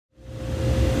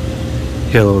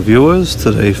Hello viewers,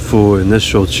 today for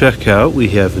initial checkout we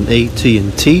have an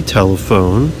AT&T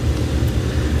telephone.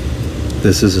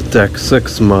 This is a DECT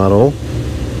 6 model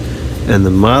and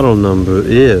the model number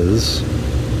is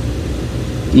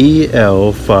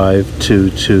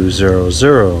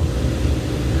EL52200.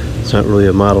 It's not really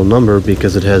a model number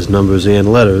because it has numbers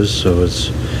and letters, so it's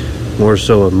more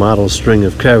so a model string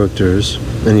of characters.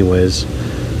 Anyways,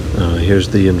 here's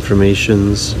the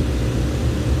informations.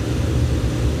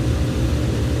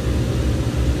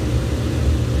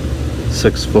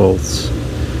 6 volts.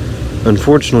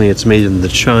 Unfortunately, it's made in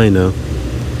China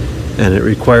and it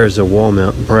requires a wall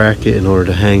mount bracket in order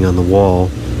to hang on the wall.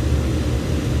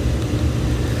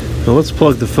 Now let's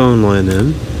plug the phone line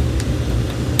in.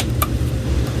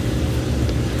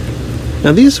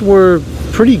 Now these were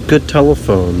pretty good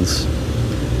telephones.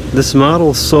 This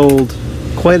model sold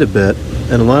quite a bit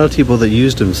and a lot of people that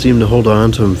used them seemed to hold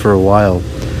on to them for a while.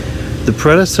 The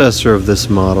predecessor of this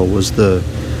model was the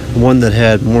one that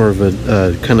had more of a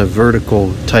kind of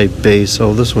vertical type base.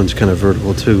 Oh, this one's kind of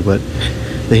vertical too, but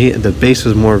the base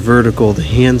was more vertical. The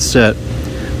handset,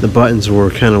 the buttons were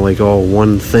kind of like all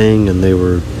one thing, and they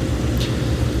were,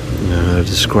 how to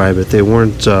describe it, they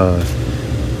weren't,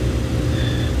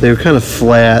 they were kind of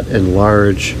flat and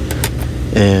large,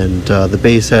 and the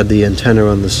base had the antenna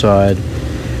on the side,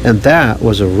 and that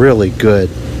was a really good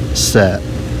set.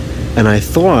 And I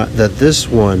thought that this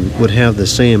one would have the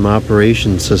same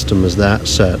operation system as that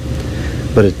set,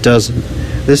 but it doesn't.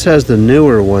 This has the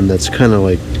newer one that's kind of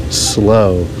like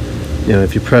slow. You know,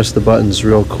 if you press the buttons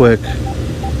real quick,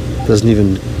 it doesn't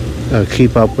even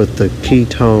keep up with the key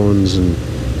tones. And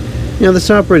you know, this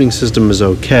operating system is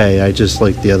okay. I just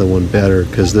like the other one better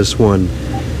because this one,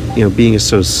 you know, being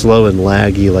so slow and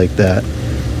laggy like that,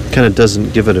 kind of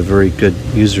doesn't give it a very good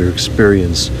user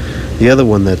experience. The other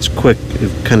one that's quick,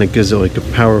 it kind of gives it like a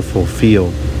powerful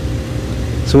feel.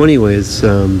 So anyways,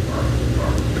 I'm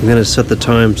going to set the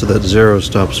time so that 0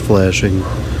 stops flashing.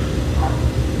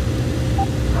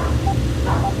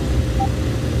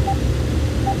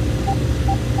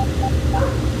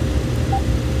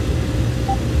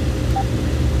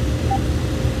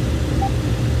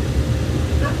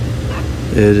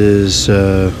 It is,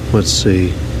 let's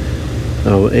see,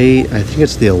 oh, 8, I think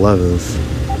it's the 11th.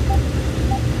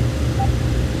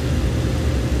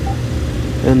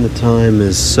 And the time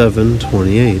is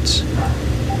 7:28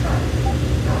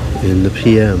 in the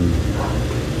PM.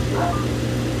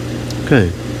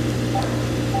 Okay.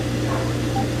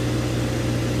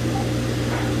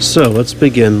 So let's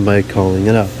begin by calling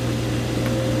it up.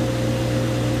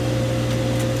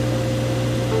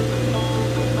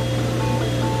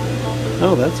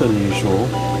 Oh, that's unusual.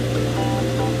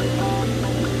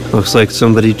 Looks like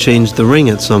somebody changed the ring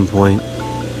at some point.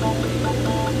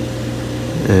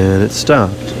 And it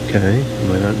stopped. Okay,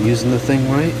 am I not using the thing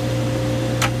right?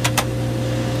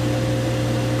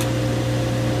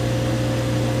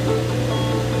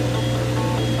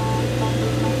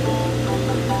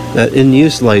 That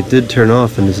in-use light did turn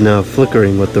off and is now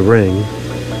flickering with the ring.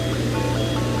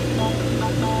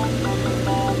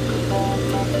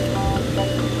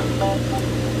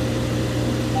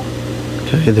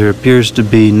 Okay, there appears to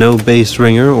be no base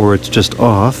ringer, or it's just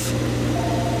off.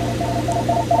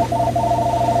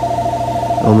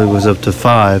 Only goes up to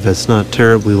 5. It's not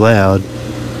terribly loud.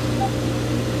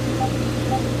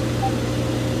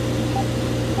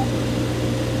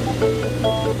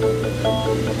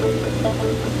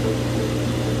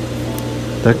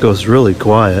 That goes really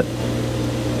quiet.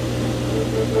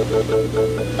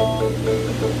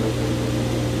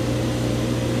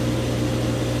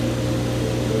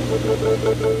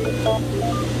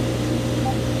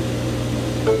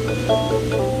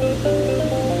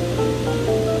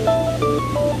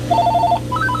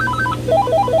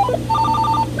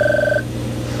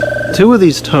 Two of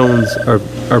these tones are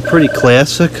pretty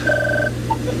classic.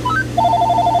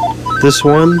 This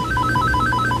one,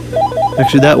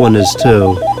 actually that one is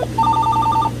too.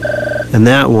 And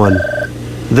that one.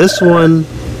 This one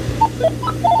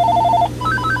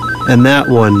and that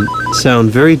one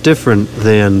sound very different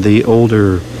than the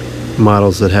older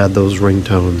models that had those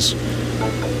ringtones.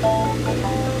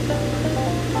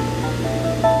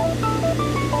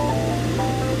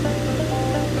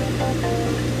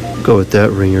 Go with that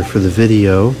ringer for the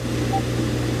video.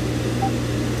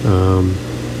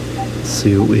 Let's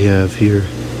see what we have here. To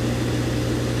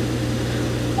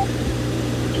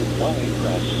play,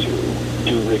 press 2.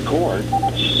 To record,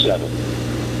 7.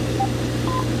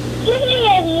 Give me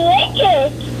a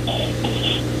record.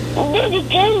 Baby,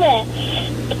 come on.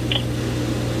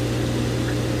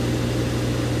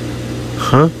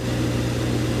 Huh?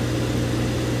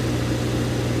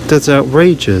 That's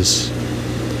outrageous.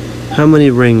 How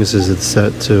many rings is it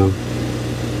set to?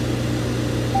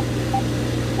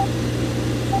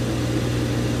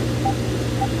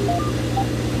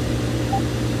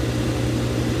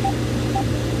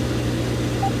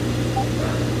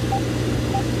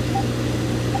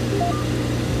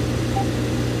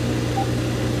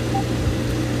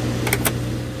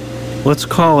 Let's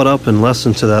call it up and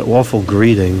listen to that awful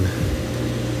greeting.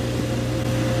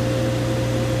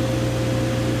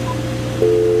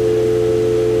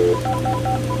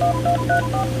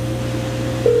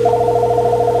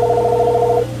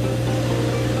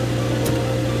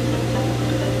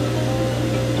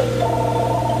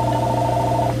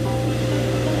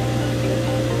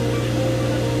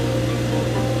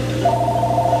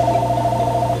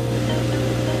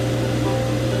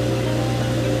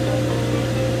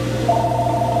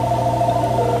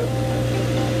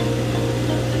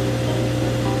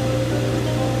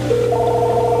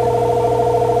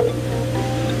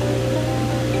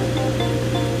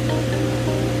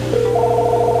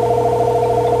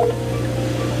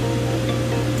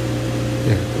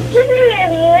 This is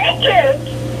electric.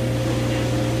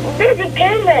 There's a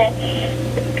camera.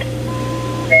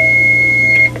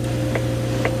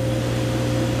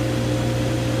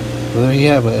 Well, there you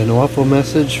have it, an awful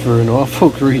message for an awful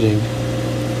greeting.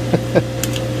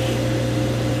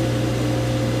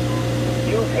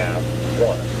 You have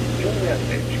one new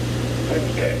message.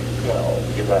 Wednesday,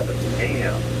 12:11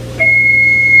 a.m.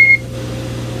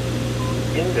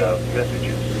 End of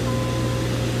messages.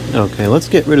 Okay, let's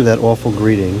get rid of that awful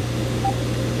greeting.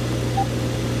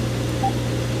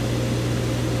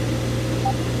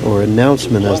 Or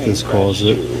announcement, as this calls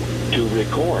it. To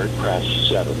record, press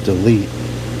 7. Delete.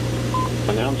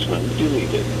 Announcement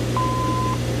deleted.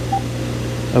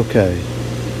 Okay.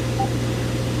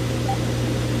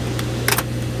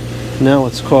 Now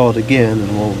let's call it again,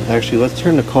 and we'll actually, let's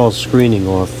turn the call screening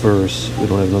off first. We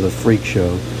don't have another freak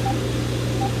show.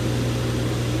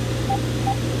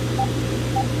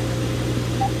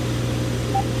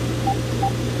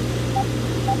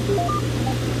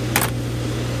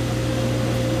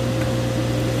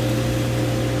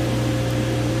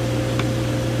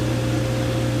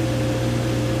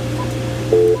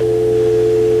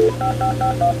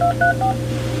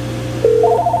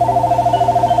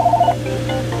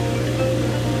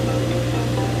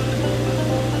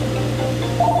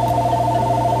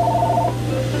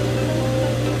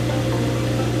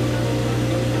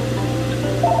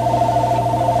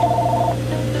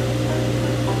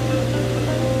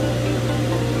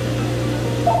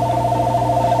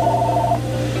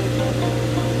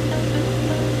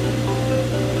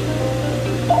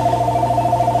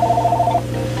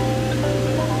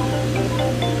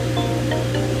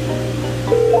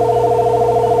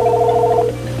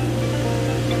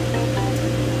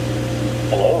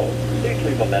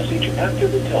 A message after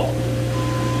the tone.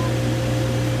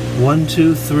 1,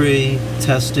 2, 3,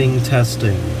 testing,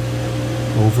 testing.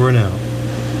 Over and out.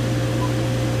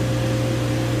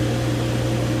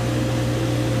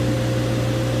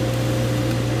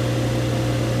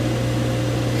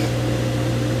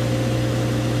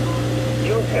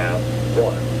 You have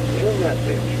one new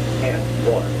message and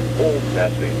one old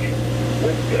message.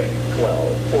 Wednesday,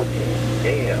 12:14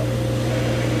 a.m.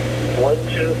 1,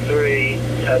 2, 3,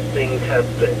 testing,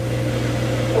 testing.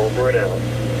 Over and out.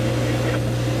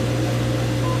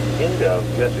 End of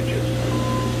messages.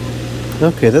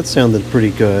 Okay, that sounded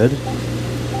pretty good.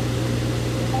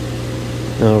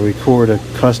 I'll record a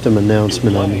custom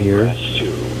announcement on here. Press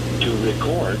 2. To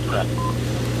record, press.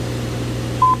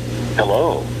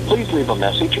 Hello. Please leave a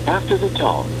message after the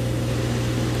tone.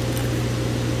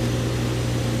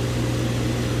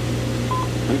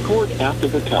 Record after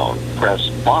the tone. Press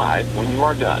 5 when you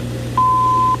are done.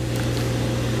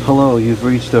 Hello, you've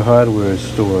reached a hardware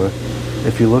store.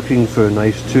 If you're looking for a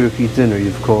nice turkey dinner,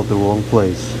 you've called the wrong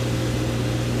place.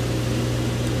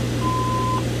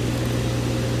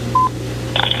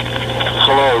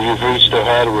 Hello, you've reached a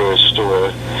hardware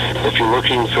store. If you're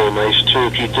looking for a nice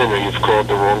turkey dinner, you've called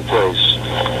the wrong place.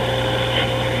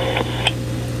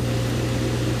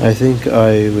 I think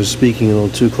I was speaking a little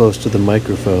too close to the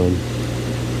microphone.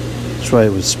 Try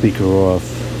it with speaker off.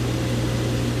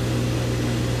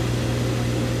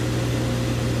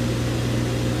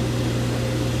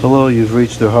 Hello, you've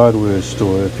reached the hardware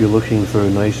store. If you're looking for a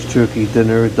nice turkey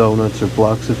dinner, donuts, or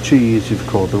blocks of cheese, you've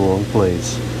called the wrong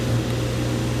place.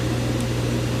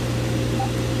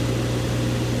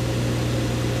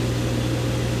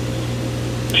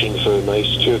 Looking for a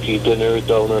nice turkey dinner,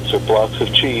 donuts, or blocks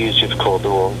of cheese, you've called the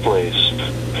wrong place.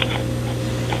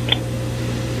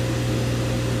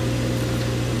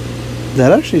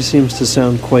 That actually seems to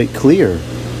sound quite clear.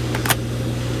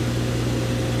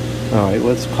 Alright,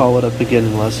 let's call it up again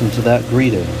and listen to that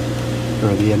greeting,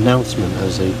 or the announcement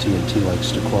as AT&T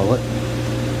likes to call it.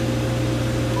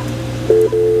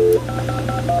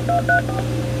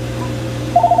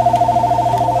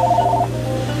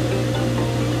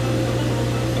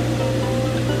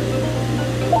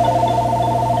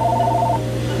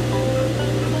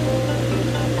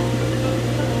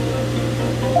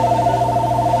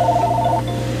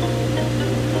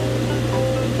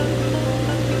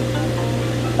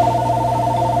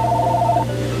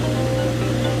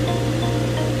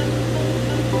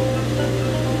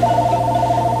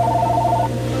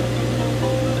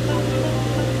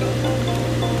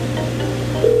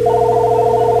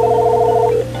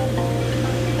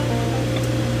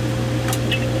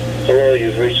 Hello,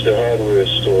 you've reached the hardware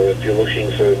store. If you're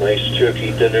looking for a nice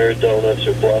turkey dinner, donuts,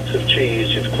 or blocks of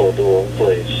cheese, you've called the wrong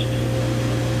place.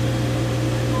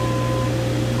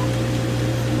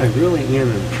 I really am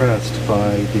impressed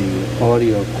by the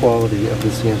audio quality of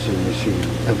this answering machine.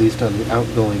 At least on the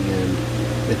outgoing end,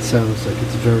 it sounds like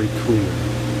it's very clear.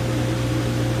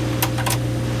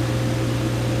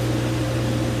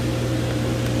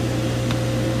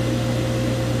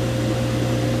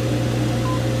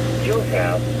 You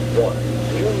have 1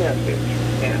 new message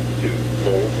and 2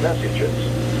 old messages.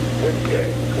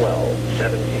 Wednesday,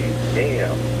 12:17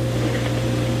 a.m.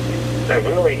 I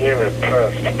really am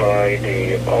impressed by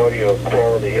the audio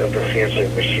quality of this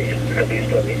answering machine. At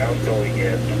least on the outgoing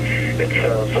end, it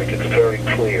sounds like it's very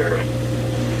clear.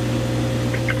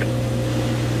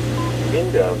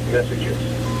 Inbound messages.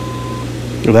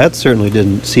 Well, that certainly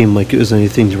didn't seem like it was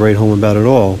anything to write home about at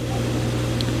all.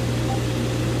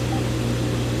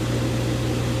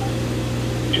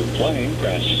 To play,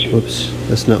 press 2. Whoops,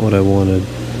 that's not what I wanted.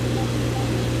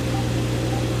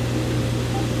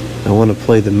 I want to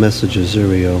play the messages. There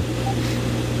we go.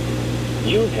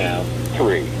 You have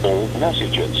 3 old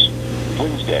messages.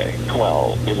 Wednesday,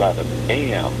 12:11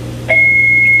 a.m.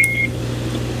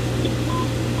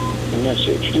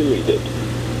 Message deleted.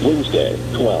 Wednesday,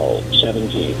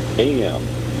 12:17 a.m.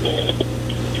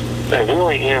 I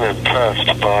really am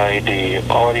impressed by the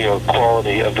audio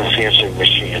quality of this answering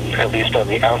machine. At least on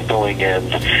the outgoing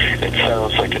end, it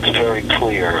sounds like it's very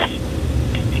clear.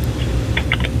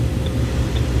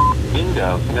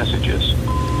 Inbound messages.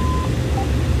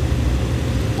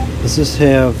 Does this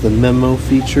have the memo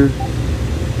feature?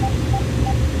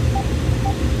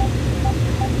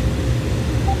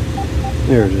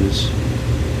 There it is.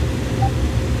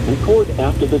 Record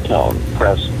after the tone.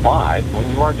 Press 5 when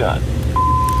you are done.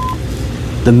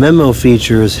 The memo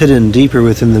feature is hidden deeper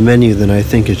within the menu than I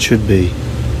think it should be.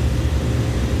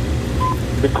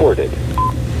 Recorded.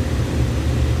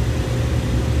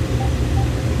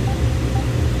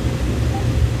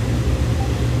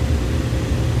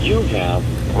 You have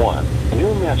 1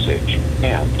 new message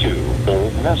and 2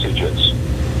 old messages.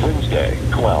 Wednesday,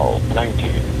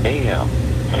 12:19 a.m.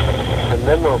 The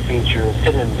memo feature is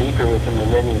hidden deeper within the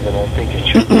menu than I think it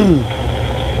should be.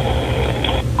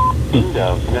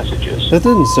 Inbound messages. That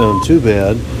didn't sound too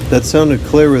bad. That sounded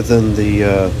clearer than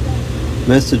the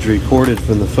message recorded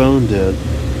from the phone did.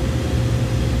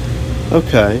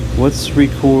 Okay, let's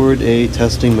record a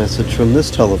testing message from this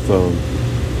telephone.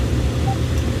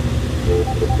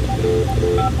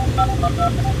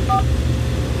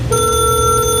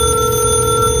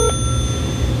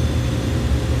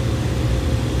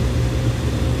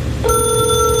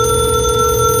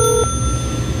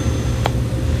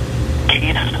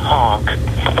 Honk.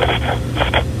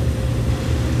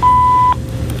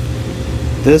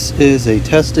 This is a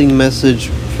testing message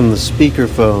from the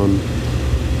speakerphone,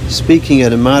 speaking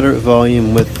at a moderate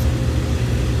volume with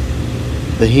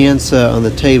the handset on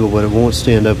the table, but it won't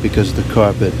stand up because of the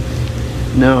carpet.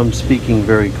 Now I'm speaking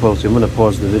very closely. I'm going to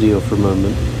pause the video for a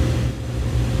moment.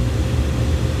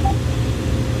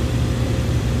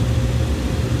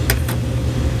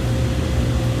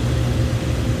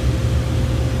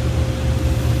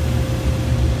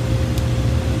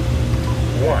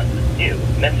 New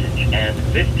message and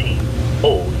 15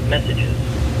 old messages.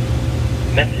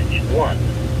 Message 1.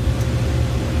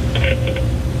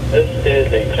 This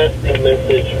is a testing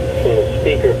message from the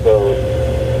speakerphone,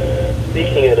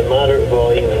 speaking at a moderate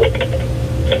volume with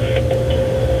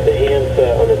the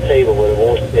handset on the table, but it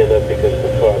won't stand up because of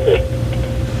the carpet.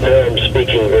 Now I'm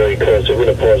speaking very close. I'm going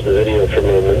to pause the video for a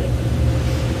moment.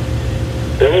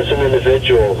 There was an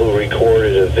individual who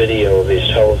recorded a video of these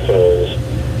telephones,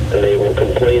 and they were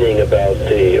complaining about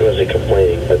it wasn't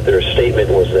complaining, but their statement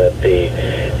was that the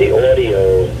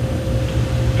audio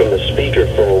from the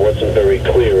speakerphone wasn't very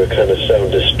clear. It kind of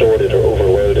sounded distorted or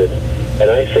overloaded.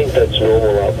 And I think that's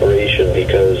normal operation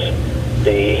because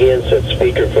the handset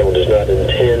speakerphone does not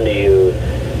intend to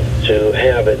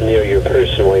have it near your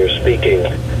person while you're speaking.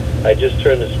 I just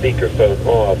turned the speakerphone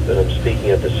off, and I'm speaking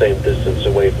at the same distance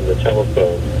away from the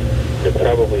telephone. It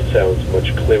probably sounds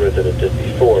much clearer than it did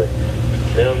before.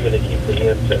 Now I'm going to keep the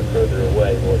handset further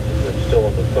away. Well, it's still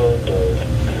on the phone mode.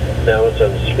 Now it's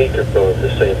on speakerphone at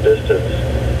the same distance.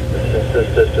 And since this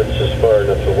distance is far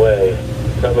enough away,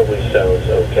 it probably sounds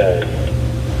okay.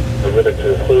 I'm going to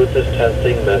conclude this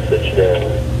testing message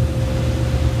now.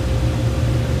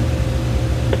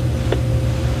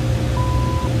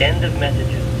 End of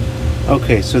messages.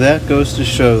 Okay, so that goes to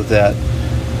show that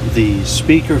the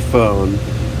speakerphone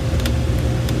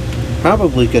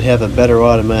probably could have a better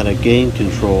automatic gain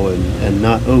control and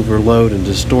not overload and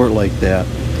distort like that,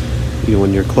 you know,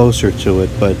 when you're closer to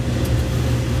it. But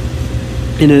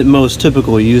in most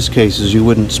typical use cases, you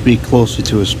wouldn't speak closely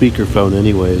to a speakerphone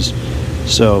anyways.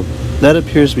 So that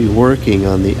appears to be working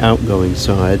on the outgoing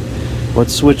side.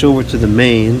 Let's switch over to the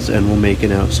mains and we'll make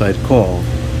an outside call.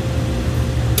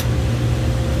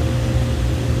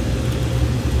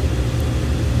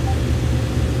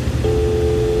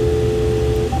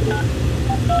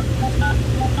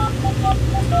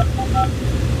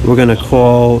 We're going to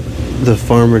call the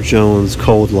Farmer Jones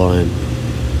cold line.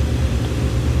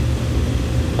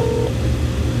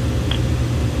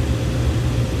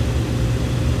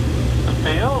 The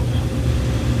field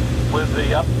with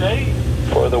the update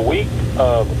for the week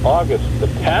of August the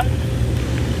 10th.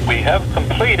 We have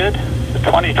completed the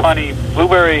 2020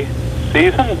 blueberry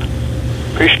season.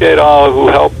 Appreciate all who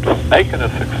helped make it a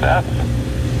success,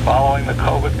 following the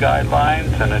COVID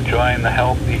guidelines and enjoying the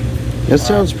healthy That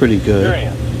sounds pretty good.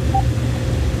 experience.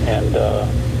 And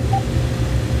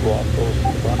walk those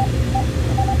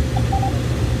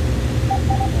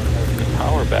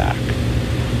power back.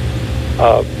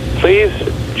 Please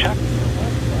check the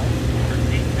website for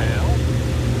details.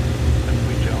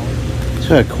 It's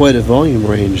got quite a volume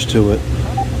range to it.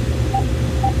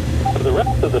 For the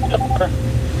rest of the summer,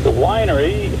 the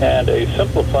winery and a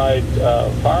simplified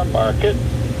farm market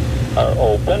are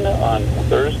open on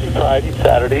Thursday, Friday,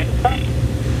 Saturday, and Sunday.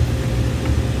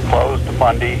 Closed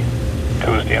Monday,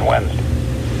 Tuesday, and Wednesday.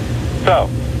 So,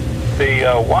 the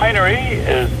winery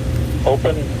is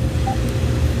open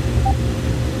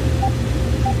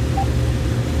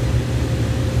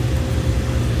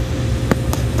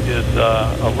is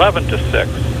 11 to 6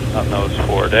 on those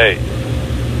 4 days.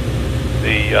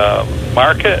 The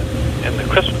market in the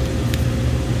Christmas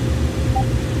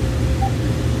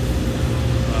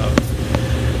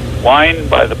wine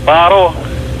by the bottle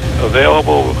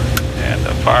available, and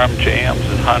farm jams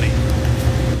and honey.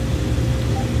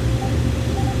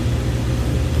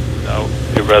 No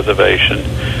reservation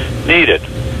needed.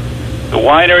 The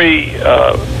winery,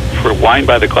 for wine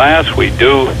by the glass, we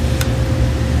do.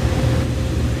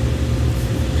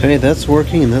 Okay, that's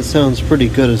working and that sounds pretty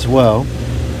good as well.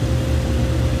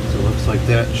 So it looks like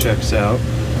that checks out.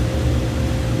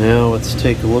 Now let's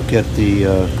take a look at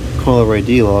the caller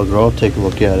ID log, or I'll take a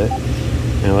look at it.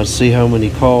 Now let's see how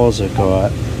many calls it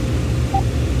got.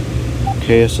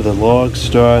 Okay, so the log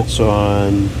starts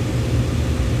on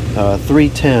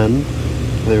 3:10.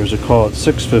 There's a call at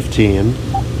 6:15.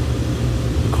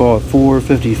 A call at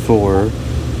 4:54.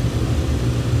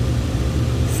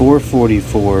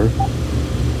 4:44.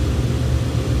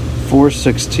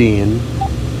 4:16.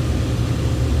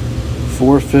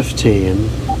 4:15.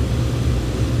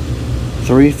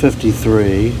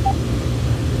 3:53.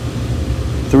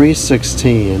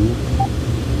 3:16.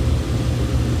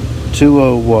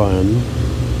 2:01.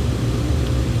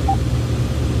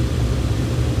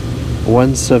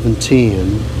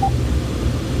 1:17.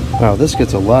 Wow, this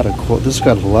gets a lot of this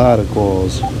got a lot of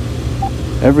calls.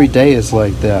 Every day is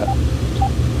like that.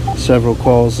 Several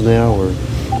calls an hour.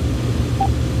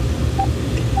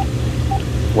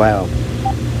 Wow.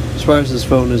 As far as this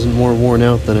phone isn't more worn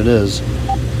out than it is.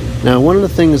 Now, one of the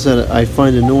things that I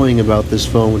find annoying about this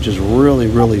phone, which is really,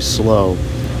 really slow,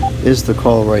 is the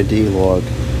caller ID log.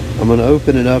 I'm going to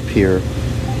open it up here.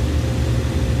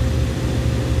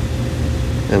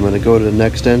 I'm going to go to the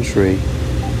next entry.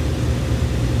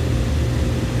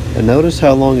 And notice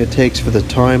how long it takes for the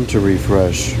time to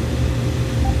refresh.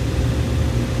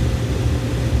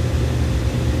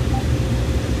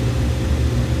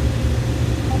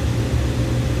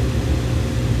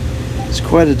 It's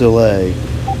quite a delay.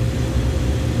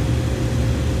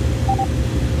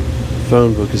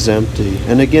 Phone book is empty.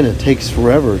 And again, it takes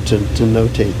forever to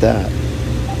notate that.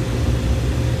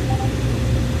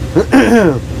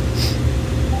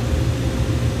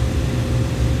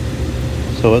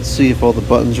 So let's see if all the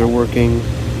buttons are working.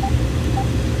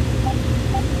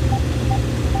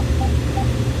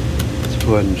 Let's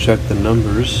go ahead and check the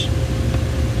numbers.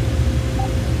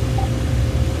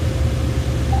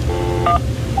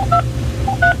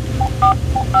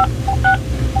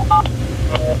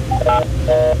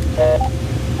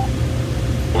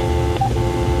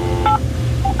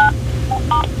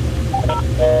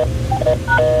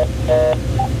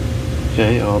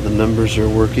 Okay, all the numbers are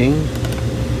working.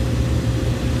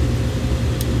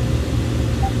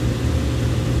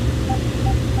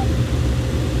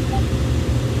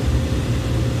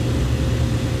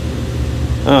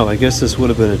 Oh, I guess this would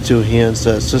have been a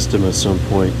 2-handset system at some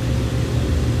point.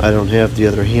 I don't have the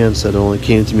other handset, it only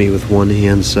came to me with one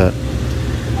handset.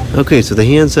 Okay, so the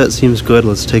handset seems good.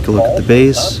 Let's take a look at the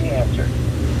bass.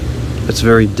 It's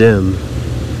very dim.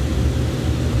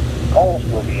 Calls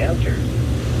will be answered.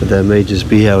 But that may just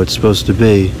be how it's supposed to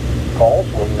be. Calls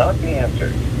will not be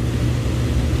answered.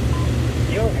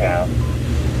 You have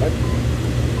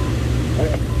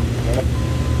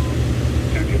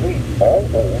to delete all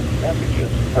old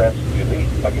messages, press delete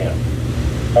again.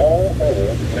 All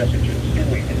old messages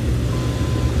deleted.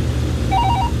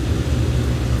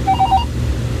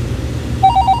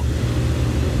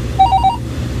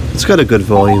 It's got a good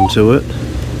volume to it.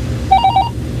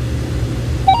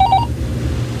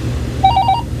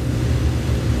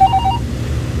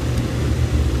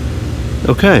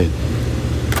 Okay,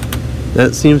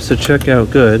 that seems to check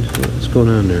out good. What's going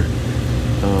on there?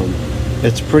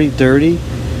 It's pretty dirty,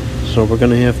 so we're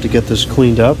gonna have to get this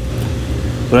cleaned up,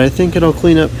 but I think it'll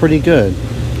clean up pretty good.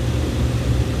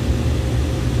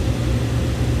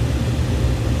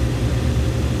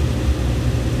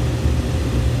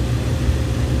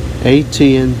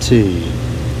 AT&T